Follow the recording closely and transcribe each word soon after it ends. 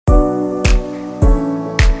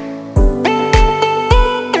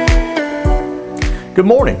Good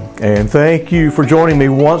morning, and thank you for joining me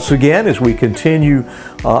once again as we continue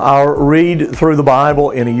our read through the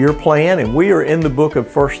Bible in a year plan, and we are in the book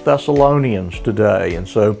of 1 Thessalonians today. And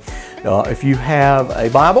so if you have a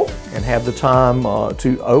Bible and have the time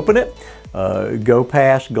to open it, go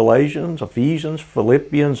past Galatians, Ephesians,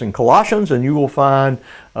 Philippians, and Colossians, and you will find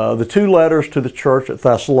the two letters to the church at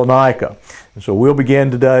Thessalonica. And so we'll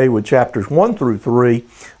begin today with chapters 1 through 3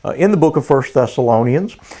 in the book of 1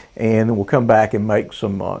 Thessalonians, and we'll come back and make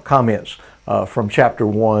some comments from chapter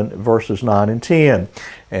 1, verses 9 and 10.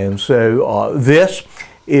 And so this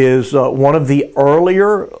is one of the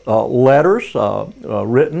earlier letters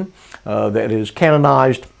written that is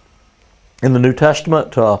canonized in the New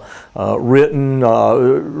Testament, written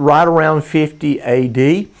right around 50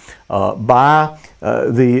 A.D. By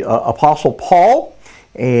the Apostle Paul,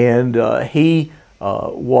 and he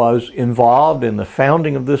was involved in the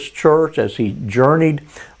founding of this church as he journeyed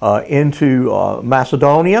into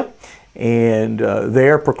Macedonia, and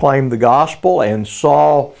there proclaimed the gospel and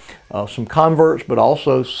saw some converts, but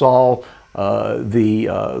also saw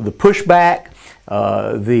the pushback.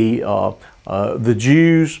 The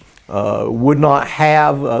Jews would not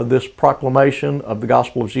have this proclamation of the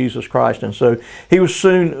gospel of Jesus Christ, and so he was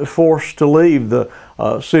soon forced to leave the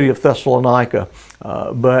city of Thessalonica.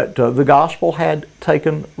 But the gospel had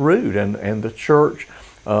taken root, and the church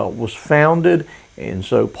was founded, and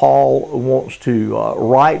so Paul wants to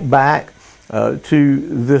write back to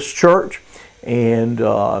this church and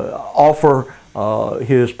offer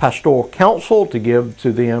his pastoral counsel to give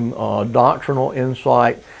to them doctrinal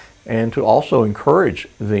insight, and to also encourage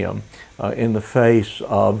them in the face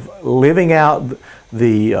of living out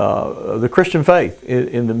the Christian faith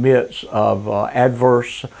in the midst of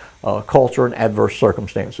adverse culture and adverse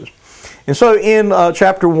circumstances. And so in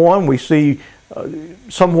chapter 1 we see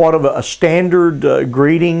somewhat of a standard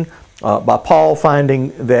greeting by Paul,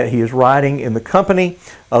 finding that he is writing in the company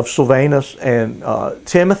of Silvanus and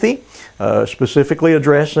Timothy, specifically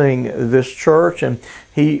addressing this church, and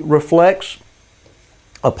he reflects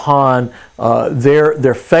upon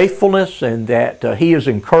their faithfulness, and that he is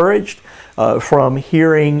encouraged from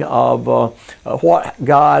hearing of what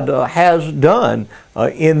God has done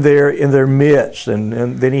in their midst.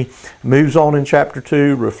 And then he moves on in chapter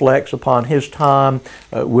 2, reflects upon his time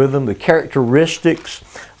with them, the characteristics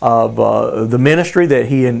of the ministry that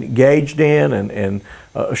he engaged in, and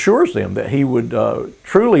assures them that he would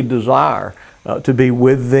truly desire to be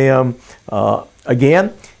with them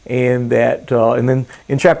again. And then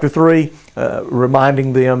in chapter 3,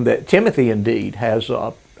 reminding them that Timothy indeed has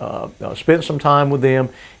spent some time with them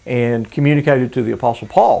and communicated to the Apostle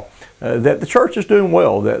Paul that the church is doing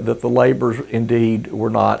well, that the labors indeed were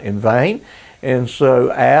not in vain. And so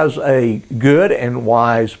as a good and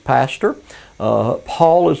wise pastor,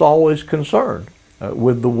 Paul is always concerned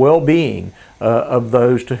with the well-being of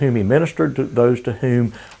those to whom he ministered, to those to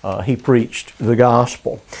whom he preached the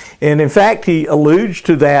gospel. And in fact, he alludes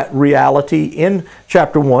to that reality in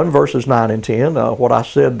chapter 1, verses 9 and 10, what I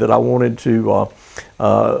said that I wanted to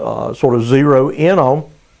sort of zero in on.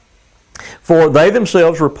 For they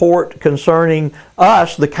themselves report concerning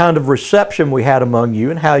us the kind of reception we had among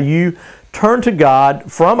you, and how you turned to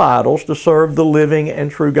God from idols to serve the living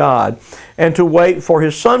and true God, and to wait for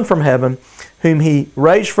His Son from heaven, whom He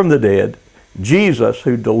raised from the dead, Jesus,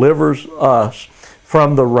 who delivers us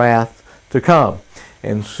from the wrath to come.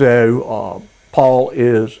 And so Paul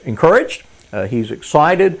is encouraged. He's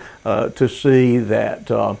excited to see that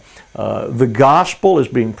the gospel is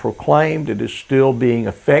being proclaimed. It is still being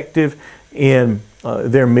effective in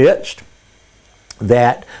their midst,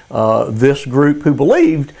 that this group who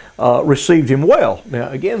believed received him well. Now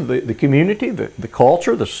again, the community, the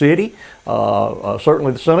culture, the city,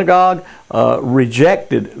 certainly the synagogue,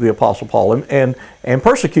 rejected the Apostle Paul and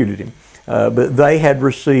persecuted him. But they had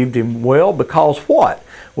received him well because what?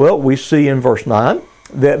 Well, we see in verse 9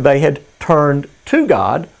 that they had turned to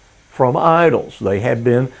God from idols. They had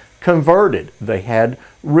been converted. They had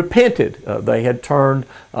repented. They had turned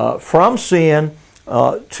from sin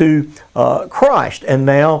to Christ, and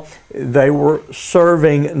now they were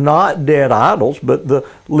serving not dead idols, but the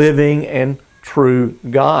living and true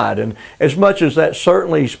God. And as much as that's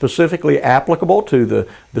certainly specifically applicable to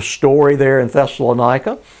the story there in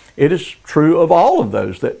Thessalonica, it is true of all of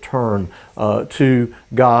those that turn to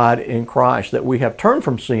God in Christ, that we have turned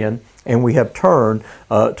from sin and we have turned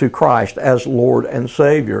to Christ as Lord and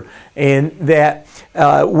Savior, and that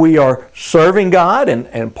we are serving God,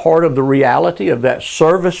 and part of the reality of that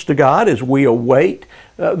service to God is we await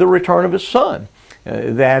the return of His Son.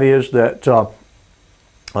 That is that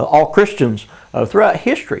all Christians throughout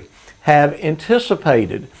history have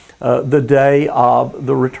anticipated the day of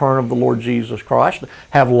the return of the Lord Jesus Christ,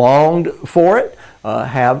 have longed for it,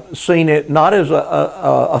 have seen it not as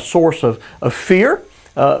a source of fear,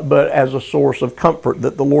 but as a source of comfort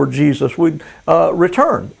that the Lord Jesus would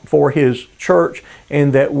return for His church,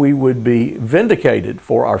 and that we would be vindicated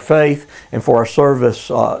for our faith and for our service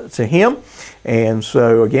to Him. And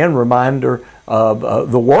so again, reminder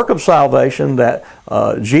of the work of salvation, that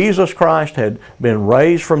Jesus Christ had been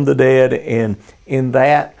raised from the dead, and in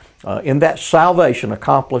that salvation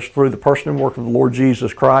accomplished through the person and work of the Lord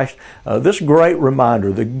Jesus Christ, this great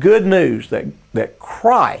reminder, the good news that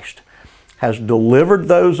Christ has delivered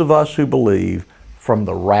those of us who believe from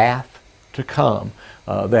the wrath to come.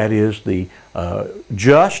 That is the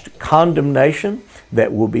just condemnation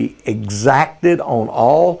that will be exacted on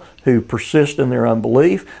all who persist in their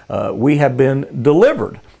unbelief. We have been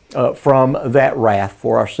delivered from that wrath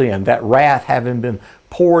for our sin, that wrath having been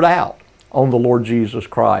poured out on the Lord Jesus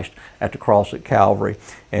Christ at the cross at Calvary.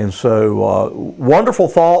 And so wonderful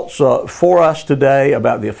thoughts for us today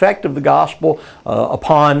about the effect of the gospel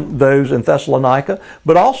upon those in Thessalonica,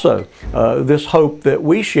 but also this hope that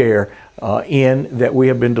we share in that we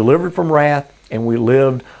have been delivered from wrath, and we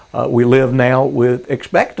live now with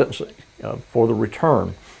expectancy for the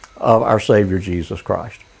return of our Savior Jesus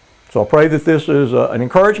Christ. So I pray that this is an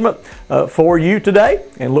encouragement for you today,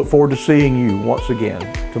 and look forward to seeing you once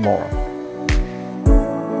again tomorrow.